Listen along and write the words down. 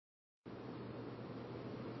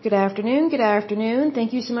Good afternoon. Good afternoon.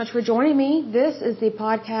 Thank you so much for joining me. This is the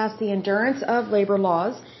podcast, The Endurance of Labor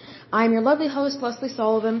Laws. I'm your lovely host, Leslie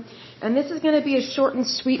Sullivan, and this is going to be a short and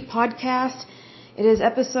sweet podcast. It is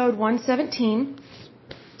episode 117.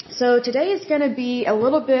 So today is going to be a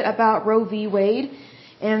little bit about Roe v. Wade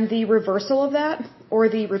and the reversal of that, or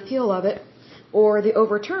the repeal of it, or the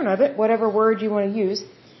overturn of it, whatever word you want to use.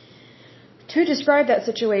 To describe that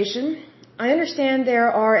situation, I understand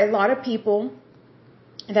there are a lot of people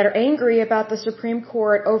that are angry about the Supreme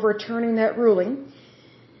Court overturning that ruling.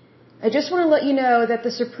 I just want to let you know that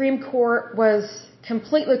the Supreme Court was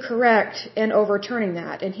completely correct in overturning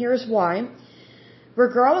that, and here's why.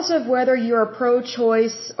 Regardless of whether you're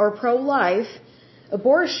pro-choice or pro-life,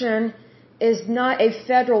 abortion is not a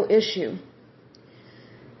federal issue.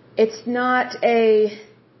 It's not a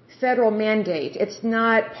federal mandate. It's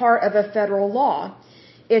not part of a federal law.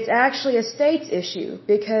 It's actually a state's issue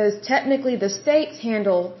because technically the states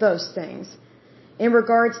handle those things in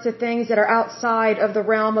regards to things that are outside of the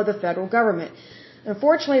realm of the federal government.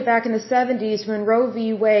 Unfortunately, back in the 70s when Roe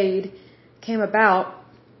v. Wade came about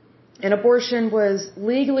and abortion was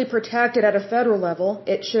legally protected at a federal level,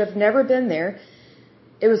 it should have never been there.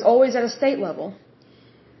 It was always at a state level.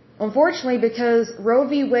 Unfortunately, because Roe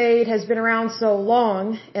v. Wade has been around so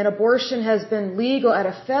long and abortion has been legal at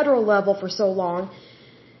a federal level for so long,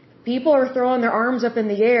 people are throwing their arms up in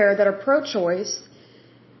the air that are pro-choice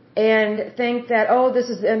and think that, oh, this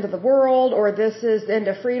is the end of the world or this is the end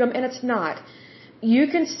of freedom, and it's not. You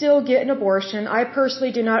can still get an abortion. I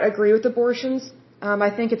personally do not agree with abortions.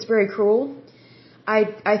 I think it's very cruel.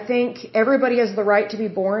 I think everybody has the right to be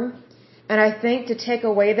born, and I think to take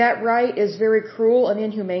away that right is very cruel and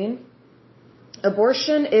inhumane.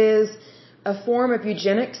 Abortion is a form of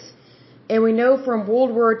eugenics. And we know from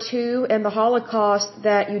World War II and the Holocaust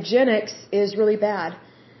that eugenics is really bad.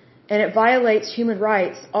 And it violates human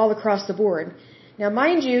rights all across the board. Now,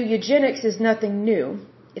 mind you, eugenics is nothing new.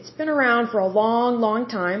 It's been around for a long, long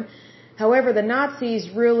time. However, the Nazis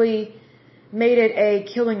really made it a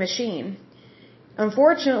killing machine.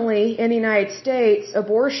 Unfortunately, in the United States,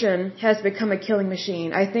 abortion has become a killing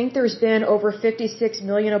machine. I think there's been over 56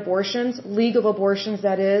 million abortions, legal abortions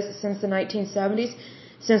that is, since the 1970s.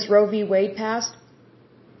 Since Roe v. Wade passed.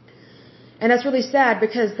 And that's really sad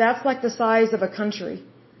because that's like the size of a country.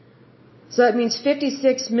 So that means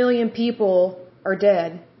 56 million people are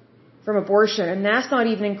dead from abortion, and that's not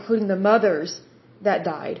even including the mothers that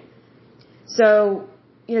died. So,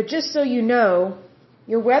 just so you know,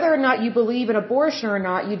 whether or not you believe in abortion or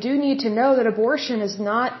not, you do need to know that abortion is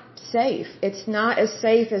not safe. It's not as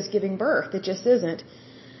safe as giving birth. It just isn't.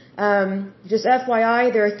 Just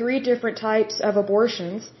FYI, there are 3 different types of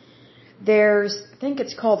abortions. There's, I think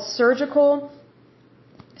it's called surgical,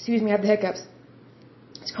 I have the hiccups.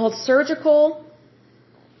 It's called surgical,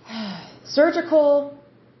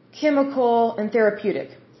 chemical, and therapeutic.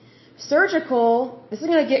 Surgical, this is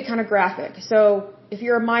going to get kind of graphic, so if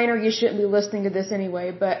you're a minor, you shouldn't be listening to this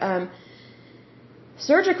anyway, but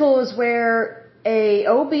surgical is where a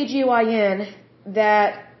OBGYN that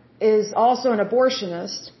is also an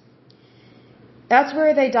abortionist, that's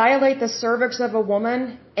where they dilate the cervix of a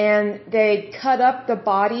woman and they cut up the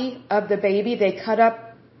body of the baby. They cut up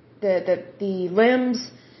the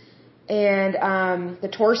limbs and the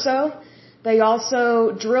torso. They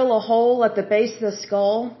also drill a hole at the base of the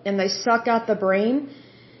skull and they suck out the brain.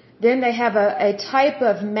 Then they have a type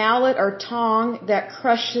of mallet or tong that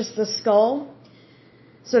crushes the skull.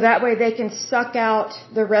 So that way they can suck out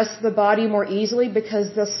the rest of the body more easily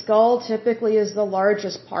because the skull typically is the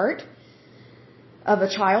largest part of a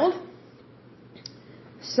child.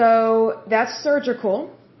 So that's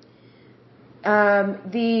surgical.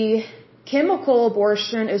 The chemical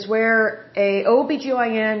abortion is where a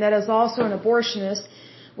OBGYN that is also an abortionist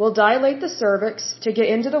will dilate the cervix to get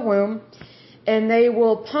into the womb, and they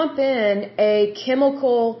will pump in a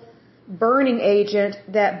chemical burning agent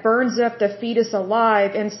that burns up the fetus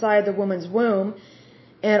alive inside the woman's womb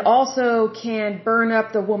and also can burn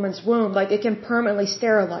up the woman's womb, like it can permanently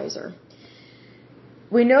sterilize her.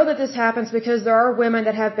 We know that this happens because there are women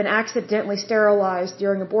that have been accidentally sterilized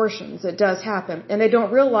during abortions. It does happen. And they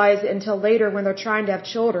don't realize it until later when they're trying to have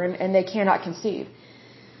children and they cannot conceive.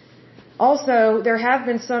 Also, there have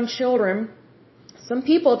been some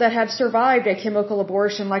people that have survived a chemical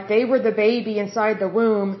abortion, like they were the baby inside the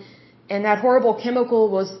womb and that horrible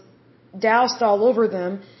chemical was doused all over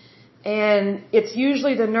them. And it's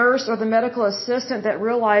usually the nurse or the medical assistant that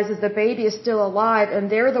realizes the baby is still alive, and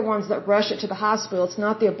they're the ones that rush it to the hospital. It's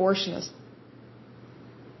not the abortionist.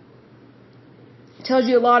 It tells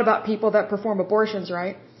you a lot about people that perform abortions,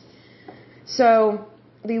 right? So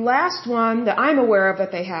the last one that I'm aware of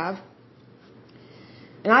that they have,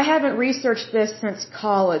 and I haven't researched this since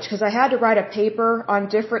college because I had to write a paper on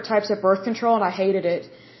different types of birth control and I hated it.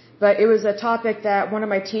 But it was a topic that one of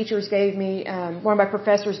my teachers gave me, one of my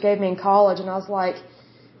professors gave me in college, and I was like,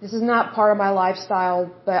 this is not part of my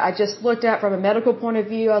lifestyle, but I just looked at it from a medical point of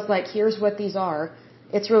view. I was like, here's what these are.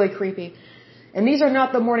 It's really creepy. And these are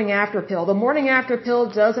not the morning after pill. The morning after pill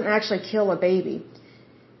doesn't actually kill a baby.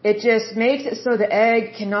 It just makes it so the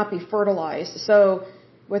egg cannot be fertilized. So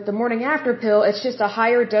with the morning after pill, it's just a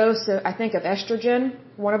higher dose of, I think, of estrogen,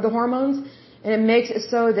 one of the hormones, and it makes it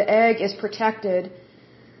so the egg is protected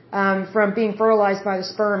from being fertilized by the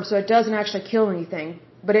sperm, so it doesn't actually kill anything.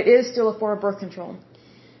 But it is still a form of birth control.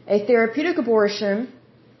 A therapeutic abortion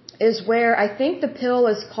is where I think the pill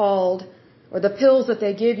is called, or the pills that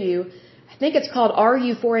they give you, I think it's called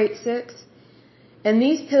RU486. And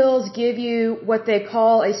these pills give you what they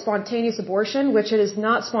call a spontaneous abortion, which it is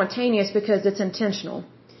not spontaneous because it's intentional.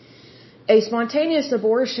 A spontaneous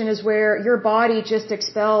abortion is where your body just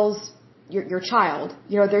expels your child.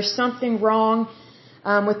 You know, there's something wrong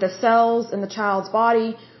with the cells in the child's body,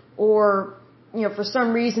 or, you know, for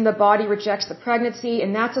some reason the body rejects the pregnancy,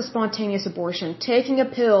 and that's a spontaneous abortion. Taking a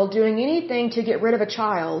pill, doing anything to get rid of a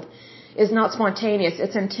child is not spontaneous,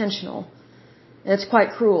 it's intentional. And it's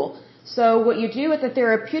quite cruel. So what you do with a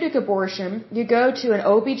therapeutic abortion, you go to an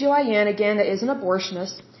OBGYN, again, that is an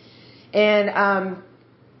abortionist, and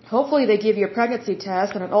hopefully they give you a pregnancy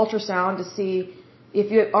test and an ultrasound to see if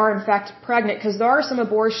you are in fact pregnant, because there are some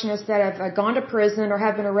abortionists that have gone to prison or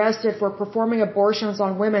have been arrested for performing abortions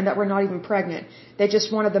on women that were not even pregnant. They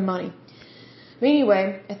just wanted the money. But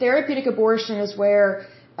anyway, a therapeutic abortion is where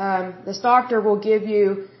this doctor will give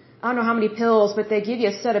you, I don't know how many pills, but they give you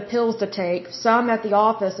a set of pills to take, some at the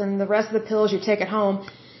office, and the rest of the pills you take at home,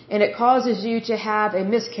 and it causes you to have a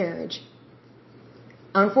miscarriage.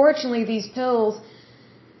 Unfortunately, these pills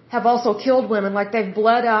have also killed women, like they've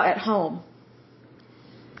bled out at home.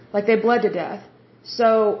 Like they bled to death. So,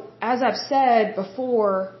 as I've said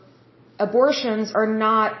before, abortions are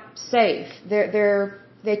not safe.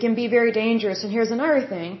 They can be very dangerous. And here's another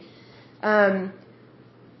thing.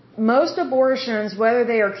 Most abortions, whether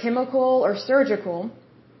they are chemical or surgical,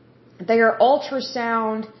 they are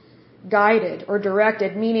ultrasound guided or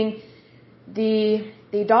directed, meaning the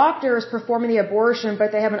doctor is performing the abortion,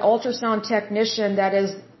 but they have an ultrasound technician that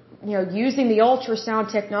is, you know, using the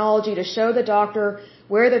ultrasound technology to show the doctor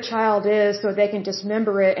where the child is so they can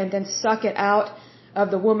dismember it and then suck it out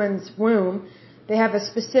of the woman's womb. They have a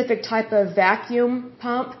specific type of vacuum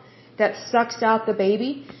pump that sucks out the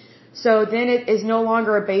baby. So then it is no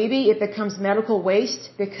longer a baby, it becomes medical waste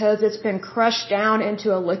because it's been crushed down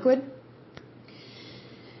into a liquid.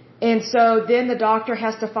 And so then the doctor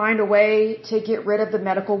has to find a way to get rid of the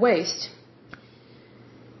medical waste.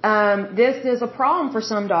 This is a problem for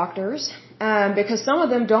some doctors because some of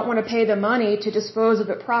them don't want to pay the money to dispose of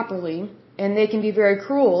it properly, and they can be very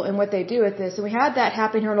cruel in what they do with this. And we had that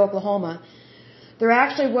happen here in Oklahoma. There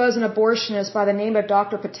actually was an abortionist by the name of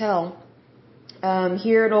Dr. Patel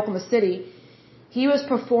here in Oklahoma City. He was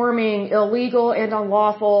performing illegal and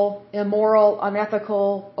unlawful, immoral,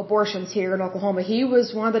 unethical abortions here in Oklahoma. He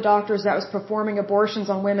was one of the doctors that was performing abortions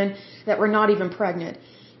on women that were not even pregnant.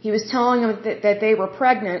 He was telling them that they were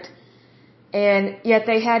pregnant, and yet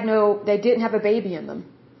they didn't have a baby in them.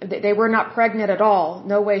 They were not pregnant at all,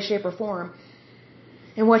 no way, shape, or form.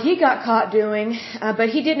 And what he got caught doing, but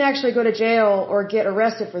he didn't actually go to jail or get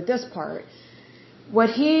arrested for this part. What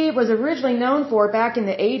he was originally known for back in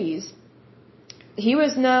the 80s, he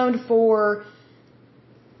was known for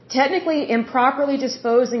technically improperly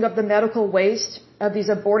disposing of the medical waste of these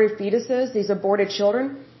aborted fetuses, these aborted children.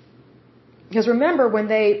 Because remember, when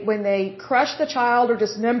they crush the child or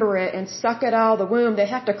dismember it and suck it out of the womb, they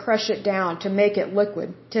have to crush it down to make it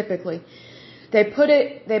liquid, typically. They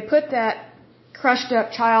put that crushed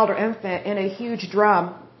up child or infant in a huge drum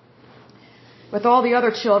with all the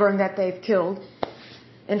other children that they've killed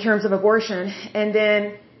in terms of abortion. And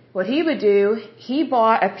then what he would do, he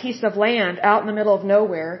bought a piece of land out in the middle of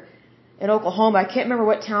nowhere in Oklahoma. I can't remember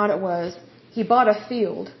what town it was. He bought a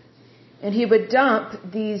field. And he would dump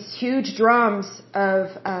these huge drums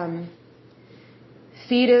of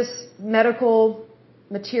fetus medical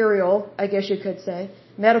material, I guess you could say.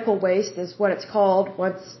 Medical waste is what it's called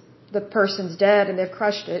once the person's dead and they've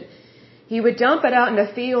crushed it. He would dump it out in the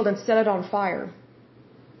field and set it on fire.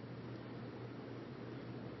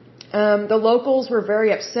 The locals were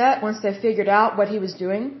very upset once they figured out what he was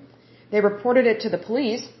doing. They reported it to the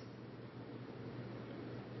police.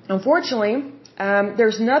 Unfortunately,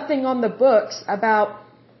 there's nothing on the books about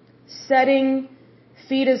setting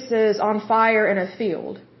fetuses on fire in a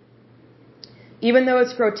field. Even though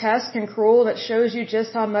it's grotesque and cruel, it shows you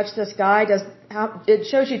just how much this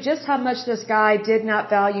guy did not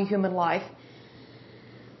value human life.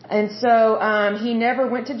 And so he never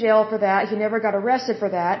went to jail for that. He never got arrested for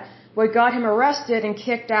that. What got him arrested and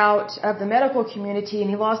kicked out of the medical community and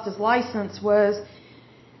he lost his license was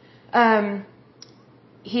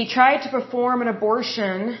he tried to perform an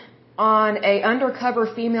abortion on an undercover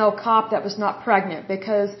female cop that was not pregnant,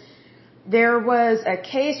 because there was a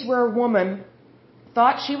case where a woman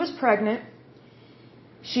thought she was pregnant.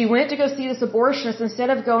 She went to go see this abortionist. Instead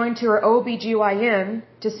of going to her OBGYN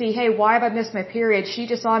to see, hey, why have I missed my period? She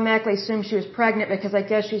just automatically assumed she was pregnant because I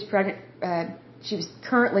guess she was pregnant. She was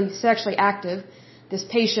currently sexually active, this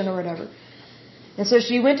patient or whatever. And so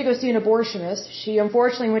she went to go see an abortionist. She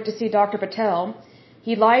unfortunately went to see Dr. Patel.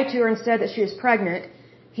 He lied to her and said that she was pregnant.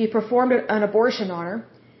 He performed an abortion on her.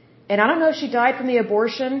 And I don't know if she died from the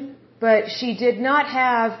abortion, but she did not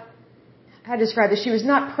have, how to describe this, she was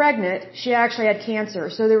not pregnant. She actually had cancer.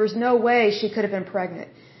 So there was no way she could have been pregnant.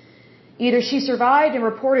 Either she survived and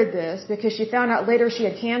reported this because she found out later she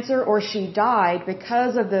had cancer, or she died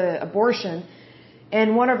because of the abortion.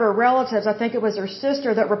 And one of her relatives, I think it was her sister,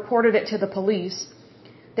 that reported it to the police,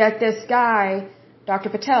 that this guy, Dr.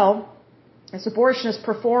 Patel, this abortionist,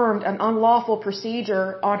 performed an unlawful procedure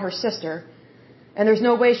on her sister, and there's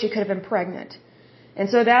no way she could have been pregnant. And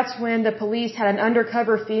so that's when the police had an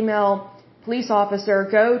undercover female police officer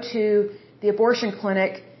go to the abortion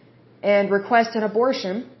clinic and request an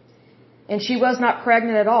abortion, and she was not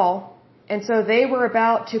pregnant at all. And so they were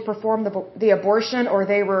about to perform the abortion, or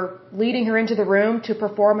they were leading her into the room to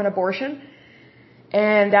perform an abortion.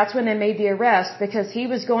 And that's when they made the arrest, because he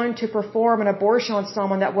was going to perform an abortion on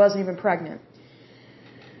someone that wasn't even pregnant.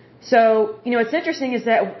 So, what's interesting is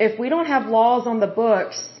that if we don't have laws on the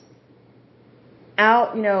books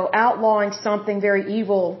outlawing something very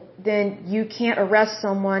evil, then you can't arrest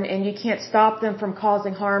someone and you can't stop them from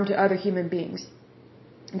causing harm to other human beings.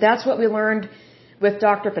 That's what we learned with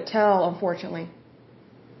Dr. Patel, unfortunately.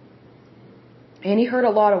 And he hurt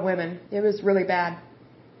a lot of women. It was really bad.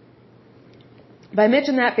 But I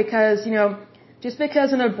mention that because, just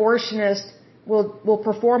because an abortionist will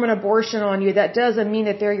perform an abortion on you, that doesn't mean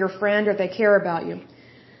that they're your friend or they care about you.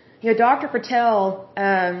 Dr. Patel,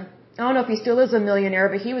 I don't know if he still is a millionaire,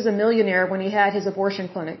 but he was a millionaire when he had his abortion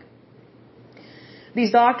clinic.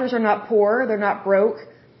 These doctors are not poor, they're not broke,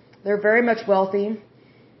 they're very much wealthy,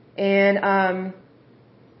 and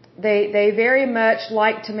they very much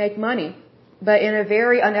like to make money, but in a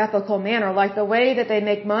very unethical manner. Like, the way that they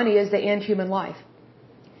make money is they end human life.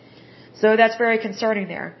 So that's very concerning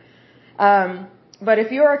there. But if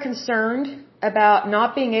you are concerned about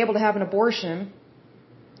not being able to have an abortion,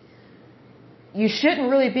 you shouldn't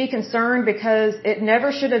really be concerned, because it never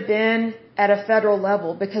should have been at a federal level,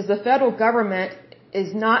 because the federal government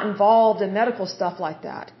is not involved in medical stuff like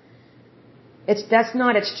that. That's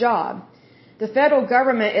not its job. The federal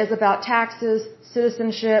government is about taxes,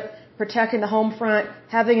 citizenship, protecting the home front,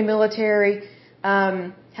 having a military,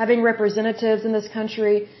 having representatives in this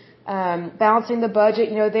country, balancing the budget.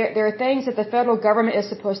 There are things that the federal government is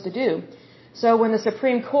supposed to do. So when the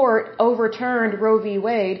Supreme Court overturned Roe v.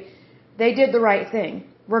 Wade, they did the right thing.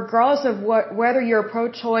 Regardless of whether you're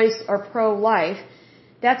pro-choice or pro-life,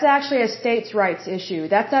 that's actually a states' rights issue.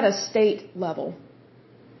 That's at a state level.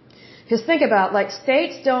 Because think about,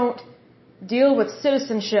 states don't deal with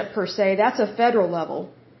citizenship per se. That's a federal level,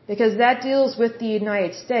 because that deals with the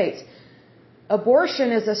United States.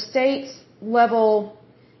 Abortion is a states level.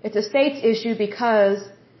 It's a states issue because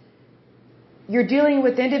you're dealing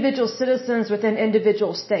with individual citizens within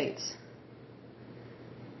individual states.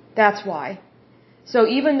 That's why. So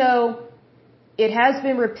even though it has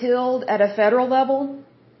been repealed at a federal level,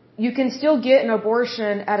 you can still get an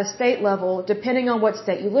abortion at a state level depending on what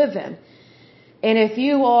state you live in. And if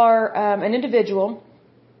you are an individual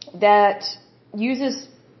that uses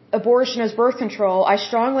abortion as birth control, I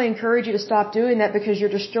strongly encourage you to stop doing that, because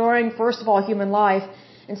you're destroying, first of all, human life,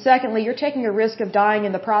 and secondly, you're taking a risk of dying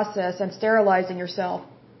in the process and sterilizing yourself.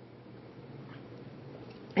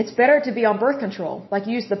 It's better to be on birth control,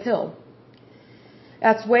 use the pill.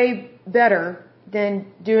 That's way better than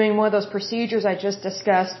doing one of those procedures I just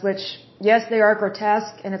discussed, which, yes, they are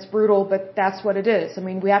grotesque and it's brutal, but that's what it is.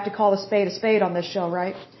 We have to call a spade on this show,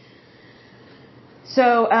 right?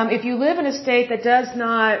 So, if you live in a state that does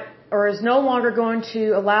not, or is no longer going to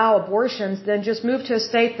allow abortions, then just move to a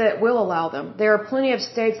state that will allow them. There are plenty of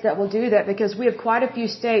states that will do that, because we have quite a few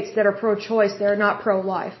states that are pro-choice, they're not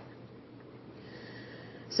pro-life.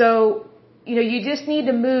 So, you just need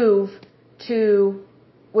to move to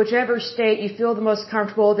whichever state you feel the most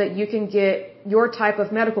comfortable that you can get your type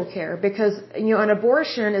of medical care, because, an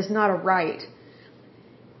abortion is not a right.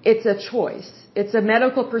 It's a choice. It's a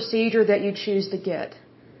medical procedure that you choose to get.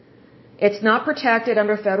 It's not protected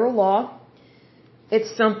under federal law.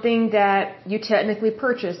 It's something that you technically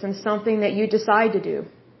purchase and something that you decide to do.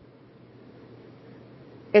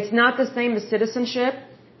 It's not the same as citizenship.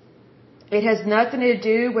 It has nothing to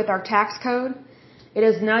do with our tax code. It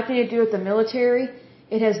has nothing to do with the military.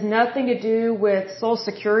 It has nothing to do with Social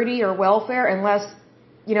Security or welfare unless,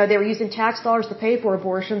 they were using tax dollars to pay for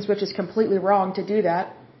abortions, which is completely wrong to do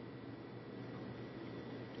that.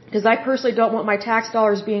 Because I personally don't want my tax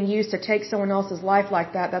dollars being used to take someone else's life like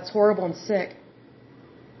that. That's horrible and sick.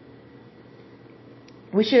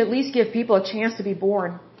 We should at least give people a chance to be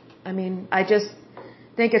born. I just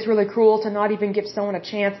think it's really cruel to not even give someone a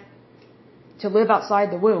chance to live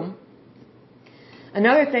outside the womb.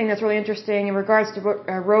 Another thing that's really interesting in regards to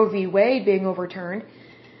Roe v. Wade being overturned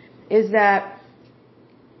is that,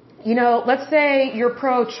 let's say you're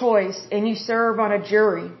pro-choice and you serve on a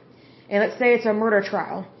jury, and let's say it's a murder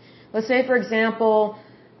trial. Let's say, for example,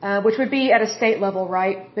 which would be at a state level,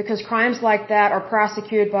 right? Because crimes like that are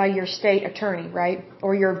prosecuted by your state attorney, right?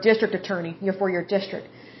 Or your district attorney, for your district.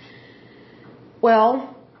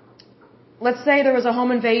 Well, let's say there was a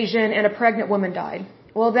home invasion and a pregnant woman died.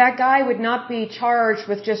 Well, that guy would not be charged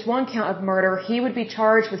with just one count of murder. He would be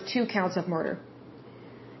charged with 2 counts of murder.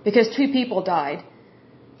 Because 2 people died.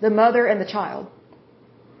 The mother and the child.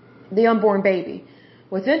 The unborn baby.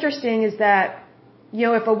 What's interesting is that,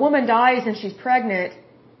 if a woman dies and she's pregnant,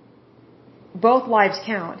 both lives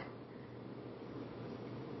count.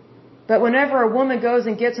 But whenever a woman goes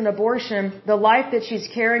and gets an abortion, the life that she's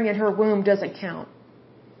carrying in her womb doesn't count.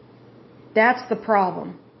 That's the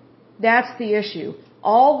problem. That's the issue.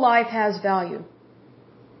 All life has value.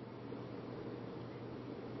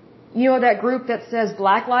 That group that says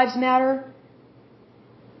Black Lives Matter?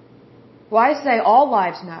 Well, I say all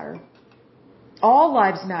lives matter. All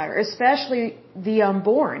lives matter, especially the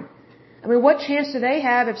unborn. What chance do they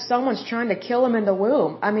have if someone's trying to kill them in the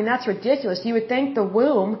womb? That's ridiculous. You would think the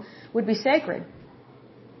womb would be sacred.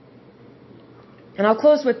 And I'll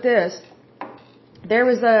close with this. There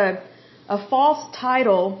was a false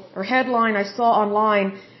title or headline I saw online.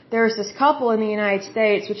 There's this couple in the United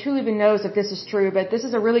States, which who even knows if this is true, but this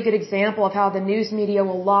is a really good example of how the news media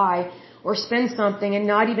will lie or spin something and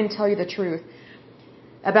not even tell you the truth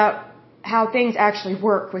about how things actually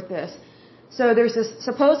work with this. So there's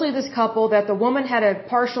supposedly this couple that the woman had a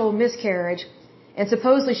partial miscarriage and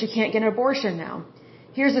supposedly she can't get an abortion now.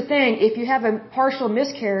 Here's the thing, if you have a partial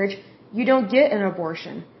miscarriage, you don't get an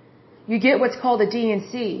abortion. You get what's called a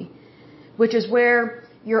D&C, which is where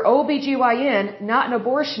your OBGYN, not an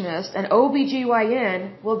abortionist, an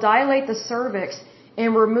OBGYN will dilate the cervix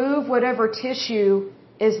and remove whatever tissue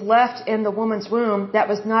is left in the woman's womb that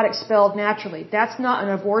was not expelled naturally. That's not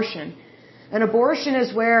an abortion. An abortion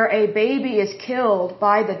is where a baby is killed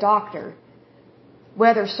by the doctor,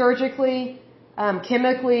 whether surgically,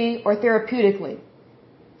 chemically, or therapeutically.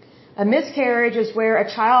 A miscarriage is where a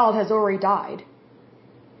child has already died.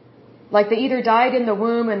 Like they either died in the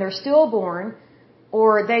womb and they're stillborn,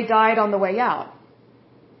 or they died on the way out.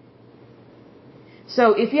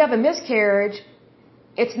 So if you have a miscarriage,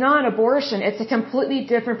 it's not an abortion. It's a completely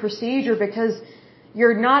different procedure because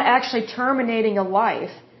you're not actually terminating a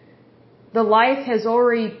life. The life has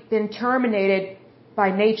already been terminated by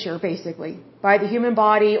nature, basically, by the human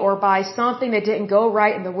body or by something that didn't go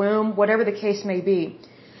right in the womb, whatever the case may be.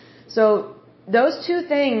 So those 2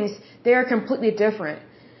 things, they are completely different.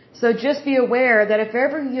 So just be aware that if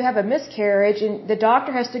ever you have a miscarriage and the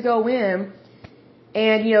doctor has to go in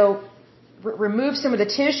and, remove some of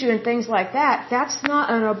the tissue and things like that, that's not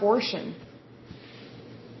an abortion.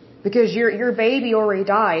 Because your baby already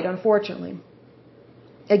died, unfortunately.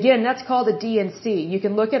 Again, that's called a D&C. You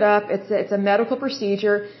can look it up. It's a medical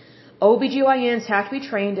procedure. OBGYNs have to be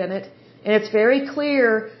trained in it. And it's very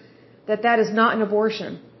clear that that is not an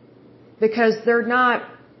abortion. Because they're not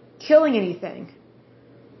killing anything.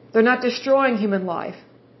 They're not destroying human life.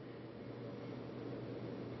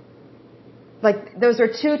 Those are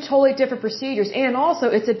 2 totally different procedures. And also,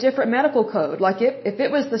 it's a different medical code. If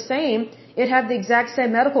it was the same, it'd have the exact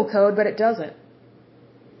same medical code, but it doesn't.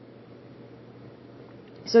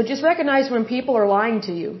 So just recognize when people are lying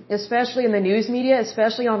to you, especially in the news media,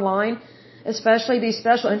 especially online, especially these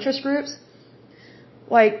special interest groups.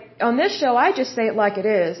 On this show, I just say it like it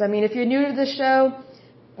is. If you're new to this show,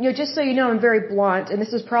 just so you know, I'm very blunt, and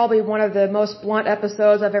this is probably one of the most blunt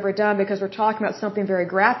episodes I've ever done because we're talking about something very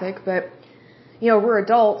graphic, but, we're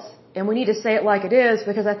adults, and we need to say it like it is,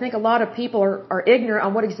 because I think a lot of people are ignorant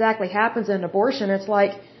on what exactly happens in an abortion. It's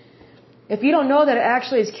like, if you don't know that it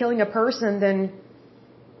actually is killing a person, then,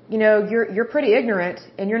 you know, you're pretty ignorant,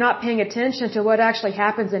 and you're not paying attention to what actually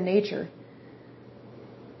happens in nature.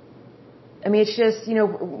 I mean, it's just, you know,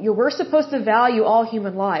 we're supposed to value all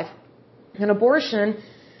human life. And abortion,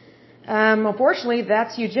 unfortunately,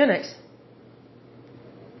 that's eugenics.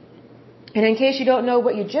 And in case you don't know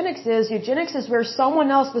what eugenics is where someone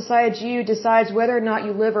else besides you decides whether or not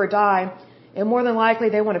you live or die, and more than likely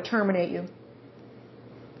they want to terminate you.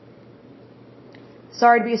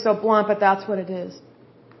 Sorry to be so blunt, but that's what it is.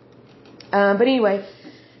 But anyway,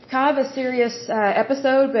 kind of a serious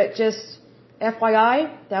episode, but just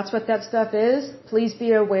FYI, that's what that stuff is. Please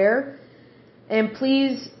be aware. And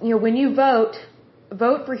please, you know, when you vote,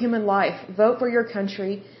 vote for human life. Vote for your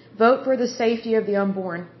country. Vote for the safety of the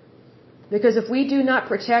unborn. Because if we do not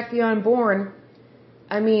protect the unborn,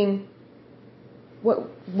 I mean,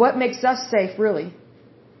 what makes us safe, really?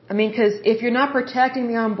 I mean, because if you're not protecting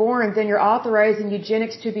the unborn, then you're authorizing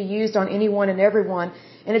eugenics to be used on anyone and everyone,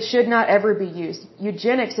 and it should not ever be used.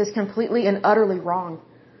 Eugenics is completely and utterly wrong.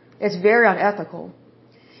 It's very unethical.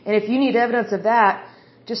 And if you need evidence of that,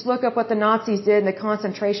 just look up what the Nazis did in the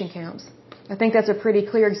concentration camps. I think that's a pretty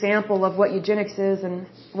clear example of what eugenics is and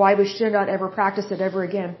why we should not ever practice it ever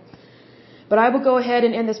again. But I will go ahead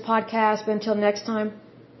and end this podcast. But until next time,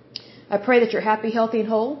 I pray that you're happy, healthy, and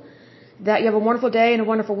whole, that you have a wonderful day and a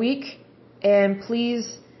wonderful week, and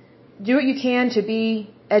please do what you can to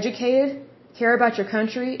be educated, care about your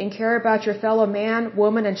country, and care about your fellow man,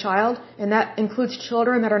 woman, and child, and that includes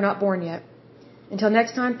children that are not born yet. Until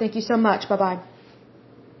next time, thank you so much. Bye-bye.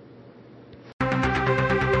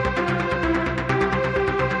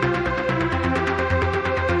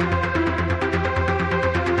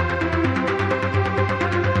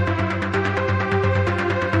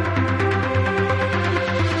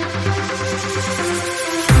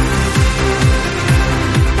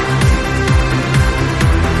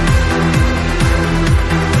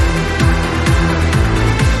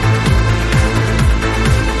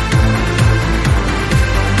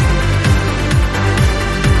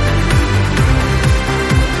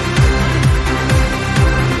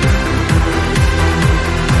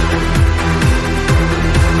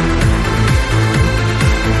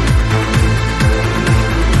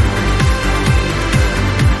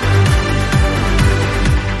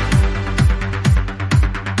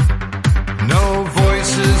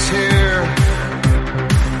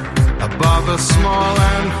 A small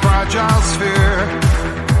and fragile sphere,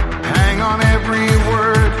 hang on every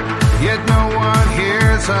word, yet no one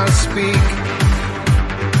hears us speak.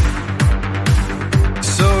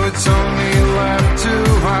 So it's only left to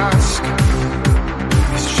ask,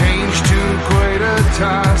 is change too great a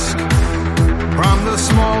task? From the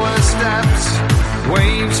smallest steps,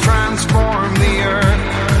 waves transform the earth.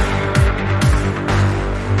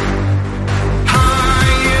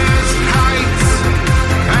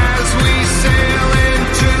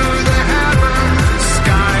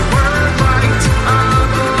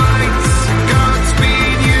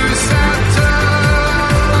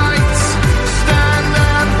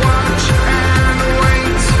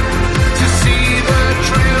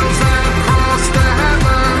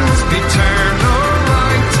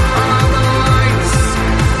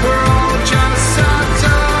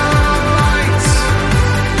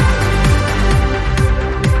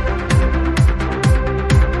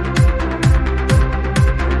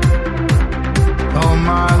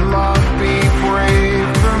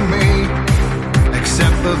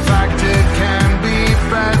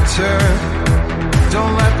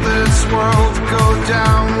 Don't let this world go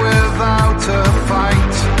down with